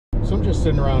So I'm just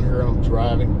sitting around here and I'm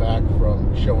driving back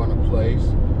from showing a place,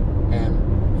 and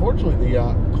fortunately the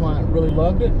client really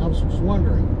loved it, and I was just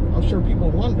wondering, I'm sure people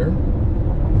wonder,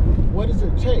 what does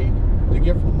it take to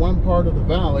get from one part of the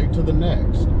valley to the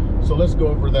next? So let's go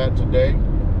over that today,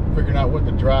 figuring out what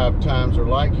the drive times are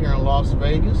like here in Las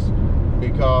Vegas,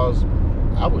 because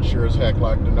I would sure as heck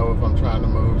like to know if I'm trying to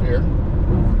move here.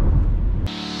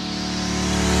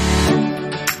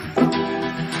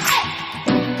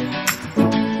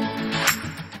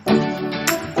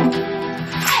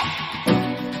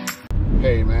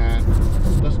 Hey man,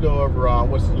 let's go over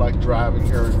what's it like driving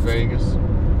here in Vegas.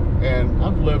 And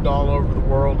I've lived all over the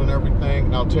world and everything,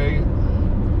 and I'll tell you,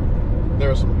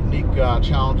 there are some unique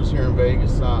challenges here in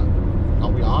Vegas.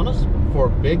 I'll be honest, for a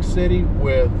big city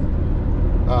with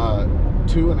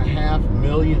 2.5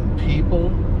 million people,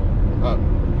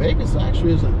 Vegas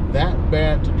actually isn't that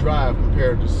bad to drive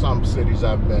compared to some cities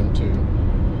I've been to.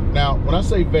 Now, when I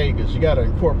say Vegas, you got to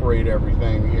incorporate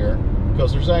everything here,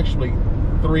 because there's actually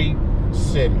 3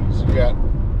 cities. You got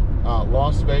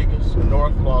Las Vegas,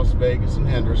 North Las Vegas, and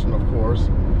Henderson, of course.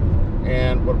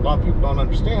 And what a lot of people don't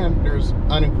understand, there's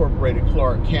unincorporated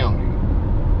Clark County,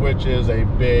 which is a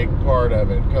big part of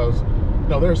it, because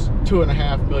there's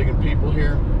 2.5 million people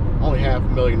here. Only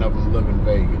 500,000 of them live in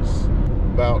Vegas.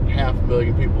 About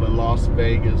 500,000 people in Las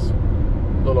Vegas, a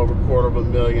little over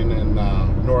 250,000 in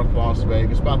North Las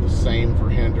Vegas, about the same for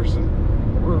Henderson.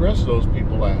 Where the rest of those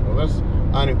people at? Well, that's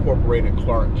unincorporated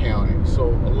Clark County. So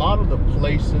a lot of the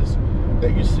places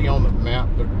that you see on the map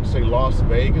that say Las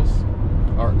Vegas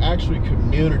are actually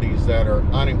communities that are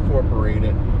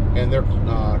unincorporated, and they're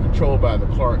controlled by the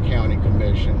Clark County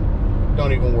Commission.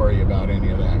 Don't even worry about any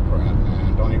of that crap,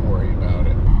 man. Don't even worry about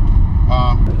it.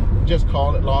 Just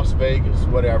call it Las Vegas,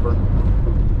 whatever.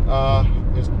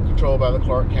 It's controlled by the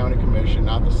Clark County Commission,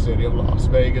 not the city of Las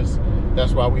Vegas.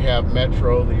 That's why we have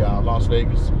Metro, the Las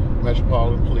Vegas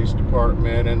Metropolitan Police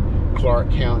Department, and Clark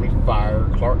County Fire,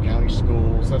 Clark County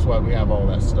Schools. That's why we have all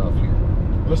that stuff here.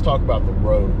 Let's talk about the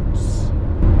roads.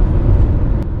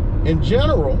 In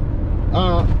general,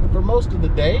 for most of the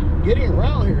day, getting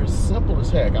around here is simple as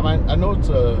heck. I mean, I know it's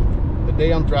the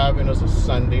day I'm driving is a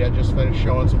Sunday. I just finished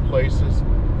showing some places.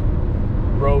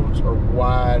 Roads are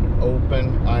wide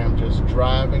open. I am just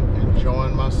driving,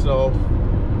 enjoying myself,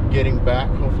 getting back,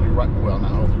 hopefully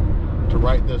to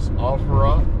write this offer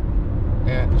up,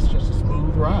 and it's just a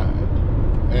smooth ride.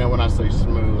 And when I say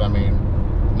smooth, I mean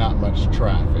not much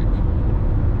traffic.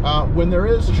 When there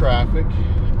is traffic,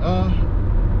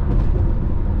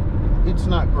 it's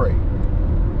not great.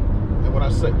 And when I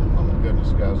say, oh my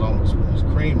goodness, guys, almost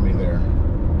creamed me there.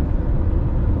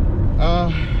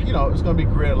 It's going to be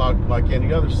great like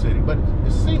any other city, but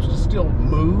it seems to still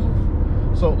move.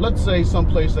 So let's say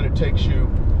someplace that it takes you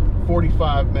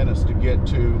 45 minutes to get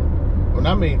to. When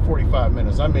I mean 45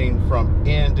 minutes, I mean from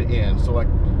end to end. So like,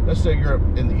 let's say you're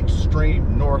in the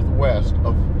extreme northwest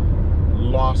of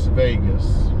Las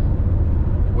Vegas,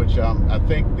 which I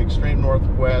think the extreme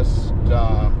northwest,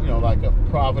 like a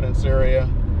Providence area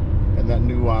and that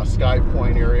new Sky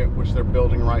Point area, which they're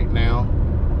building right now,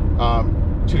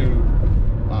 to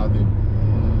the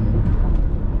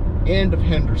end of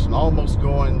Henderson, almost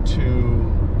going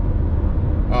to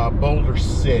Boulder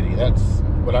City. That's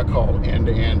what I call end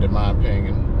to end, in my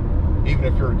opinion. Even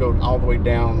if you're going all the way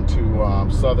down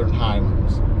to Southern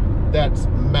Highlands, that's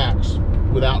max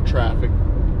without traffic.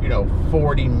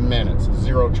 40 minutes,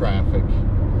 zero traffic,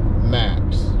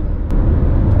 max.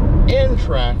 In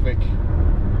traffic,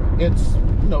 it's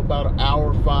about an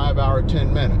hour, 5 hour,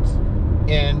 10 minutes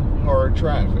in hard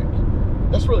traffic.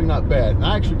 That's really not bad. And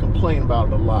I actually complain about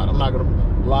it a lot. I'm not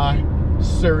gonna lie,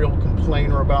 serial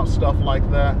complainer about stuff like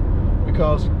that,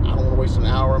 because I don't want to waste an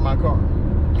hour in my car.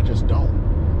 I just don't.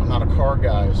 I'm not a car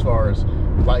guy as far as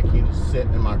liking to sit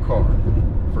in my car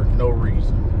for no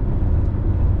reason.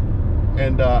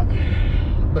 And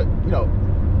but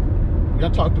I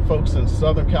talk to folks in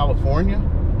Southern California,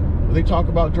 when they talk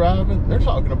about driving, they're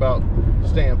talking about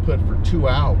staying put for 2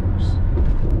 hours,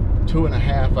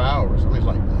 2.5 hours. I mean, it's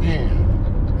like, man,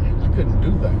 I couldn't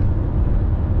do that.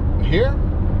 But here,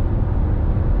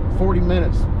 40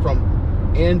 minutes from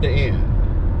end to end,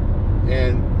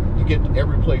 and you get to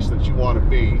every place that you want to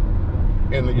be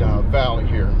in the valley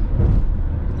here.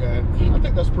 And I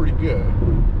think that's pretty good.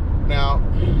 Now,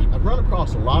 I've run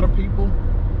across a lot of people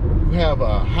who have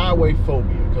a highway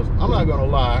phobia, because I'm not going to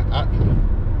lie,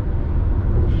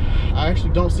 I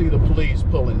actually don't see the police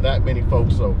pulling that many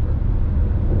folks over.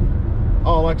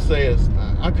 All I can say is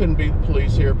I couldn't be the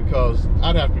police here, because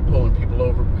I'd have to be pulling people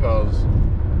over, because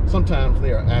sometimes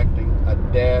they are acting a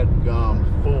dadgum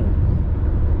fool.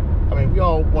 I mean, we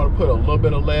all want to put a little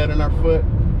bit of lead in our foot.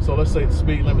 So let's say the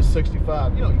speed limit is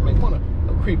 65. You know, you may want to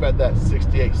creep at that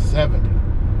 68, 70.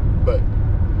 But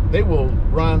they will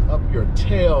run up your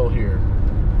tail here,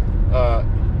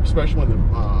 especially when the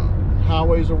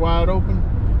highways are wide open.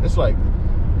 It's like,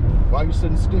 why are you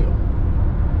sitting still?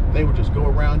 They would just go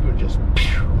around you and just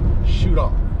shoot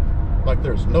off like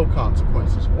there's no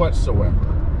consequences whatsoever.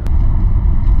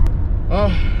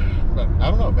 But I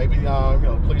don't know, maybe you know,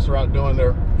 the police are out doing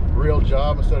their real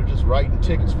job instead of just writing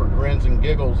tickets for grins and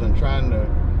giggles and trying to,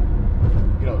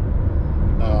 you know,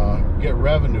 get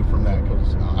revenue from that.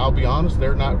 Because I'll be honest,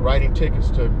 they're not writing tickets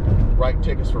to write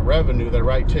tickets for revenue. They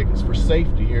write tickets for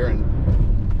safety here. And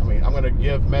I mean, I'm going to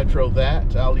give Metro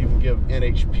that. I'll even give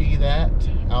NHP that.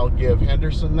 I'll give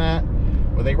Henderson that.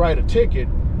 When they write a ticket,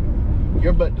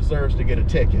 your butt deserves to get a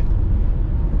ticket.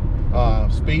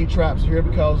 Speed traps here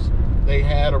because they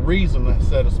had a reason that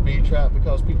set a speed trap,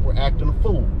 because people were acting a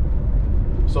fool.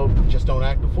 So just don't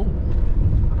act a fool.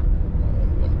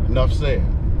 Enough said.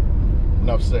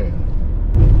 Enough said.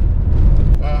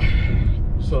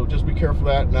 So just be careful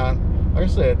of that. Now, like I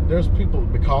said, there's people,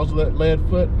 because of that lead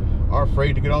foot, are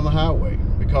afraid to get on the highway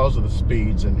because of the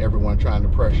speeds and everyone trying to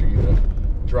pressure you to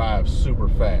drive super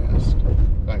fast.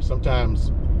 Like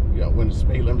sometimes, you know, when the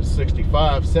speed limit is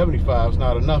 65, 75 is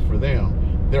not enough for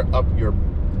them. They're up your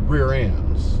rear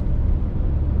ends.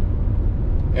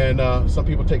 And some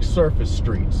people take surface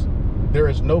streets. There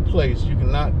is no place you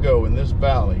cannot go in this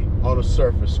valley on a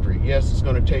surface street. Yes, it's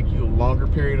going to take you a longer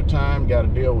period of time. Got to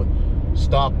deal with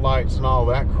stoplights and all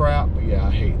that crap. But yeah,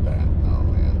 I hate that. Oh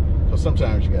man. So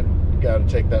sometimes you got to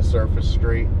take that surface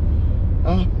street.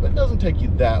 But it doesn't take you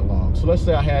that long. So let's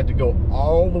say I had to go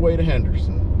all the way to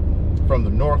Henderson from the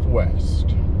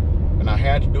northwest, and I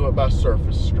had to do it by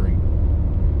surface street,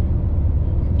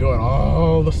 doing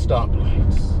all the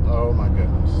stoplights. Oh my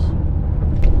goodness.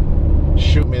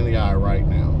 Shoot me in the eye right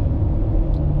now.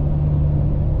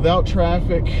 Without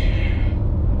traffic,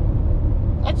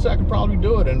 I'd say I could probably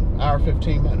do it in an hour,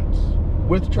 15 minutes.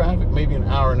 With traffic, maybe an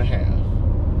hour and a half.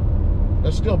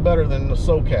 That's still better than the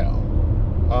SoCal,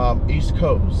 East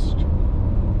Coast. You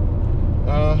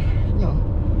know,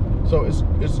 so it's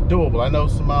doable. I know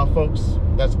some folks,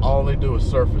 that's all they do is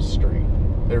surface street.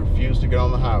 They refuse to get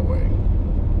on the highway.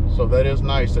 So that is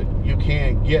nice that you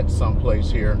can get someplace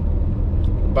here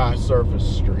by surface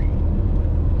street.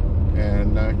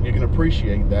 And you can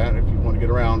appreciate that if you want to get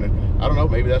around. And I don't know,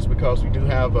 maybe that's because we do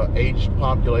have an aged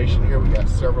population here. We got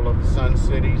several of the Sun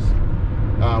Cities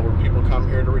where people come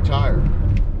here to retire.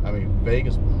 I mean,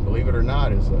 Vegas, believe it or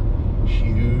not, is a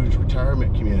huge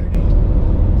retirement community.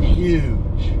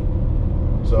 Huge.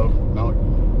 So, no,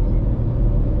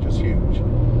 just huge.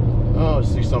 Oh,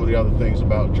 let's see some of the other things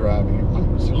about driving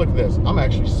here. See, look at this. I'm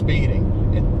actually speeding,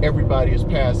 and everybody is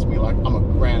passing me like I'm a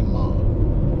grandma.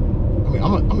 I mean,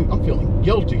 I'm feeling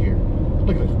guilty here.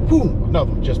 Look at this. Boom!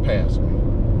 Another one just passed me.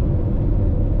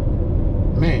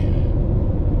 Man.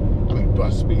 I mean, do I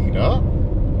speed up?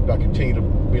 Do I continue to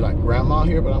be like grandma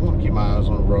here? But I want to keep my eyes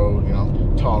on the road, you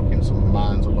know, talking. Some of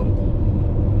mine's a little,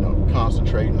 you know,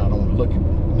 concentrating. I don't want to look at,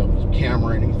 you know, the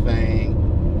camera or anything.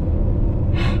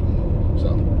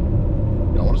 So,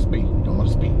 don't want to speed. Don't want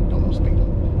to speed. Don't want to speed. I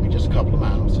mean, just a couple of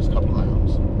miles. Just a couple of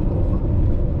miles. Over.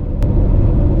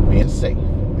 Being safe.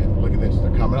 And look at this.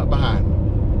 They're coming up behind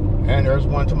me. And there's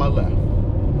one to my left.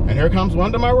 And here comes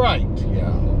one to my right.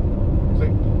 Yeah.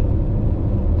 See?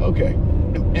 Okay.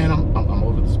 And I'm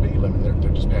over the speed limit.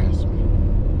 They're just passing me.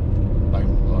 Like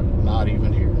not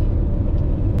even here.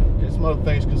 Okay, some other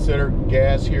things to consider.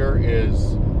 Gas here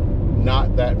is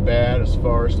not that bad as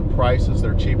far as the prices.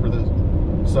 They're cheaper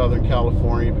than Southern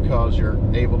California because you're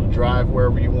able to drive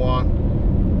wherever you want.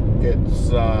 It's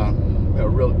you know,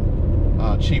 real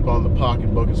cheap on the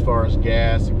pocketbook as far as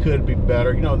gas. It could be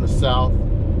better. You know, in the South,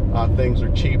 things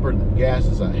are cheaper. The gas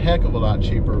is a heck of a lot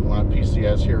cheaper when I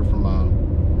PCS here from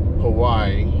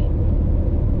Hawaii.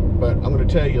 But I'm going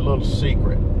to tell you a little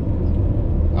secret.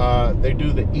 They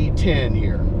do the E10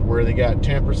 here, where they got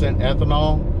 10%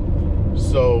 ethanol.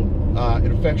 So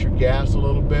it affects your gas a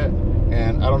little bit.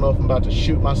 And I don't know if I'm about to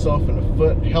shoot myself in the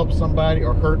foot, help somebody,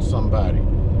 or hurt somebody.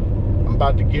 I'm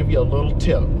about to give you a little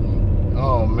tip.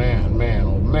 Oh man, man,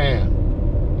 oh man.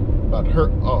 About to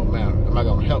hurt, oh man, am I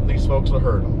gonna help these folks or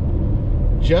hurt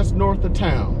them? Just north of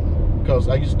town, because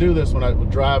I used to do this when I would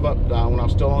drive up when I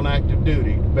was still on active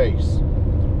duty base.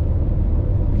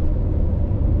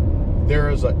 There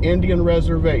is an Indian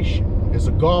reservation. It's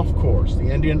a golf course. The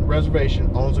Indian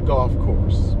reservation owns a golf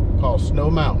course called Snow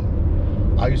Mountain.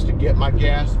 I used to get my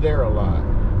gas there a lot.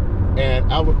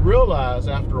 And I would realize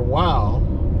after a while,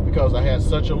 because I had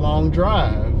such a long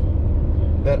drive,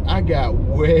 that I got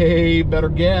way better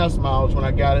gas mileage when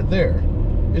I got it there.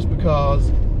 is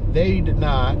because they did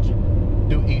not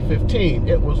do E15.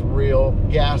 It was real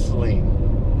gasoline.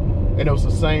 And it was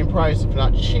the same price, if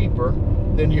not cheaper,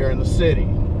 than here in the city.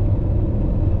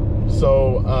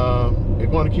 So if you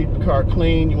want to keep the car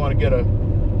clean, you want to get a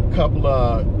couple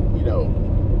of,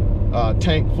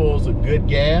 tankfuls of good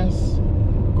gas,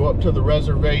 go up to the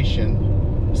reservation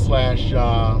 /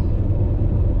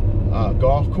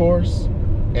 golf course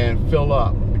and fill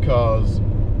up, because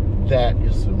that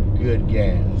is some good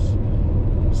gas.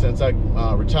 Since I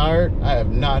retired, I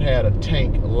have not had a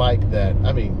tank like that.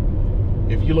 I mean,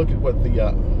 if you look at what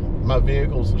the my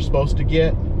vehicles are supposed to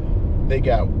get, they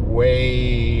got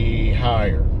way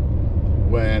higher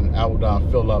when I would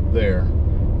fill up there.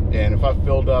 And if I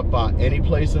filled up any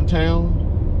place in town,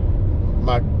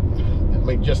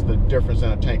 just the difference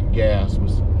in a tank of gas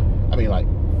was, like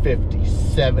 50,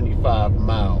 75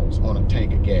 miles on a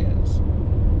tank of gas.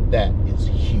 That is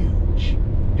huge.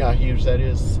 You know how huge that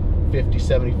is? 50,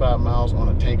 75 miles on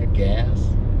a tank of gas?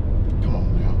 Come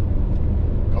on now.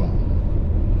 Come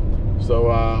on. So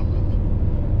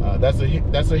that's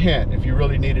a hint. If you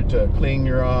really needed to clean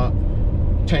your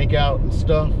tank out and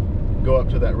stuff, go up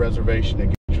to that reservation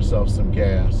and get yourself some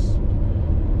gas.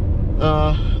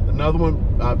 Another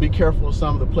one, be careful of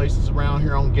some of the places around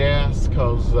here on gas,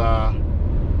 because I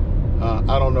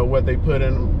don't know what they put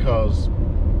in them, because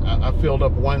I filled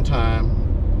up one time,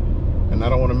 and I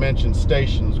don't want to mention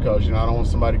stations because, I don't want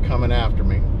somebody coming after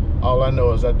me. All I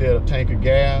know is I did a tank of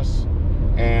gas,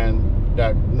 and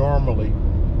that normally,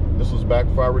 this was back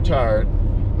before I retired,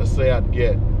 let's say I'd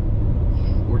get,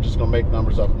 we're just going to make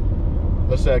numbers up.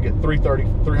 Let's say I get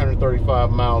 335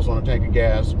 miles on a tank of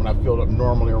gas when I filled up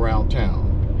normally around town.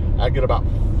 I get about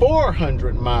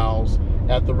 400 miles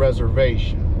at the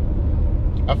reservation.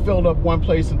 I filled up one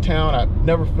place in town. I've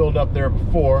never filled up there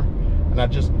before, and I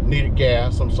just needed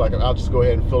gas. I'm just like, I'll just go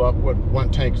ahead and fill up what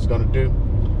one tank is going to do.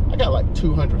 I got like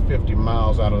 250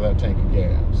 miles out of that tank of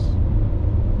gas.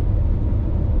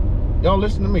 Y'all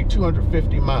listen to me,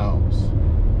 250 miles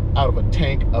out of a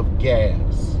tank of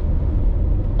gas.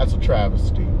 That's a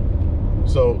travesty.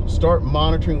 So start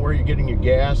monitoring where you're getting your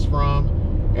gas from.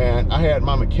 And I had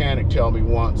my mechanic tell me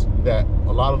once that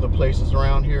a lot of the places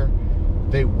around here,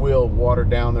 they will water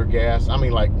down their gas.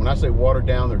 Like, when I say water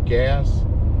down their gas,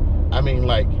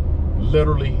 like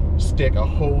literally stick a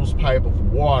hose pipe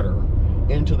of water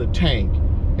into the tank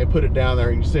and put it down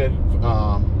there. And he said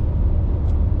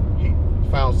he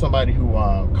found somebody who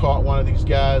caught one of these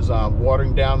guys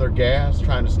watering down their gas,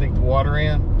 trying to sneak the water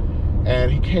in.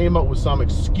 And he came up with some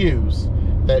excuse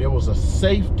that it was a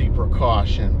safety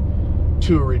precaution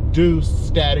to reduce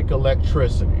static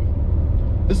electricity.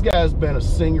 This guy's been a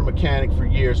senior mechanic for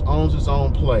years, owns his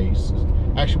own place.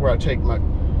 Actually, where I take my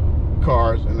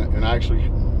cars, and I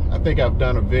think I've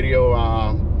done a video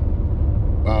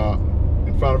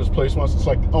in front of his place once. It's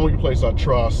like the only place I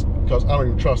trust, because I don't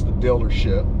even trust the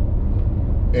dealership.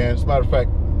 And as a matter of fact,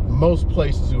 most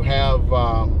places who have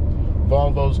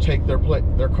Volvos take their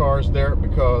cars there,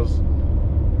 because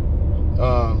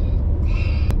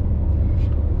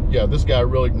yeah, this guy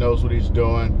really knows what he's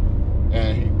doing,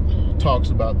 and he talks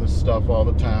about this stuff all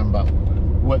the time, about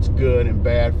what's good and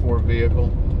bad for a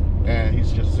vehicle. And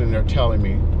he's just sitting there telling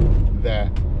me that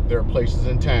there are places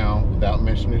in town, without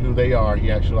mentioning who they are.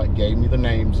 He actually gave me the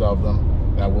names of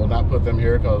them. I will not put them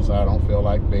here because I don't feel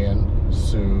like being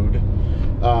sued.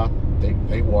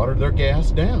 They water their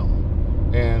gas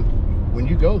down, and when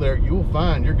you go there, you will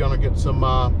find you're going to get some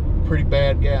pretty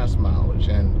bad gas mileage.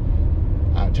 And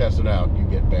I tested out, you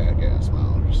get bad gas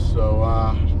mileage. So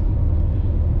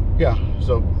yeah,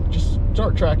 so just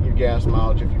start tracking your gas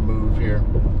mileage if you move here,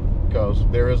 because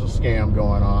there is a scam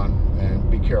going on, and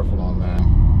be careful on that.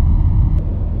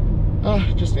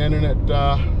 Just internet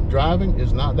driving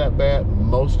is not that bad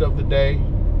most of the day.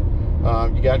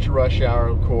 You got your rush hour,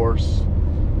 of course,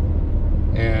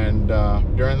 and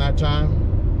during that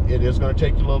time, it is going to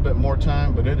take you a little bit more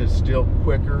time, but it is still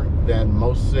quicker than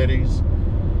most cities.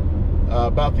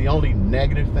 About the only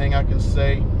negative thing I can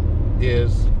say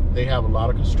is they have a lot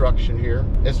of construction here.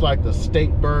 It's like the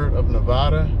state bird of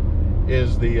Nevada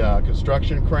is the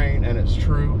construction crane, and it's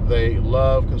true. They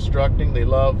love constructing. They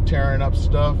love tearing up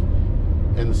stuff,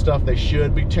 and the stuff they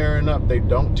should be tearing up, they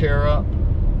don't tear up.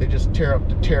 They just tear up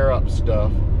to tear up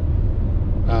stuff.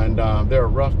 And there are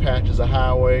rough patches of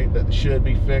highway that should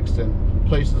be fixed, and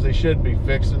places they should be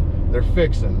fixing, they're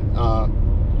fixing. I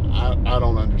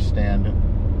don't understand it.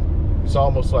 It's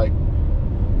almost like,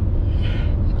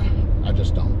 I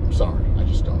just don't. I'm sorry, I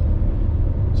just don't.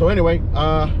 So anyway,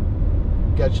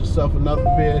 got yourself another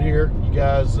vid here. You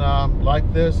guys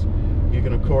like this, you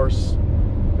can of course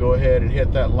go ahead and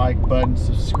hit that like button,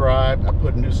 subscribe. I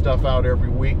put new stuff out every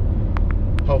week,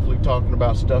 hopefully talking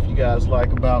about stuff you guys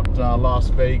like about Las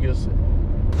Vegas.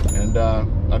 And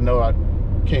I know I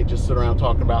can't just sit around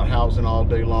talking about housing all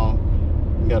day long.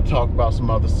 I'm gonna talk about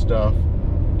some other stuff,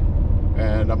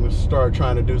 and I'm gonna start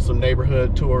trying to do some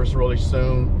neighborhood tours really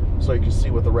soon, so you can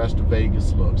see what the rest of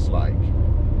Vegas looks like.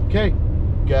 Okay,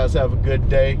 you guys have a good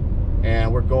day,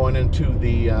 and we're going into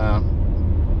the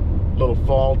little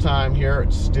fall time here.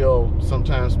 It's still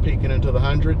sometimes peaking into the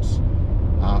hundreds.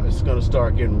 It's gonna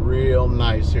start getting real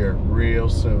nice here real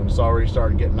soon. It's already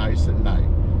starting to get nice at night.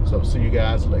 So see you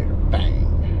guys later. Bang.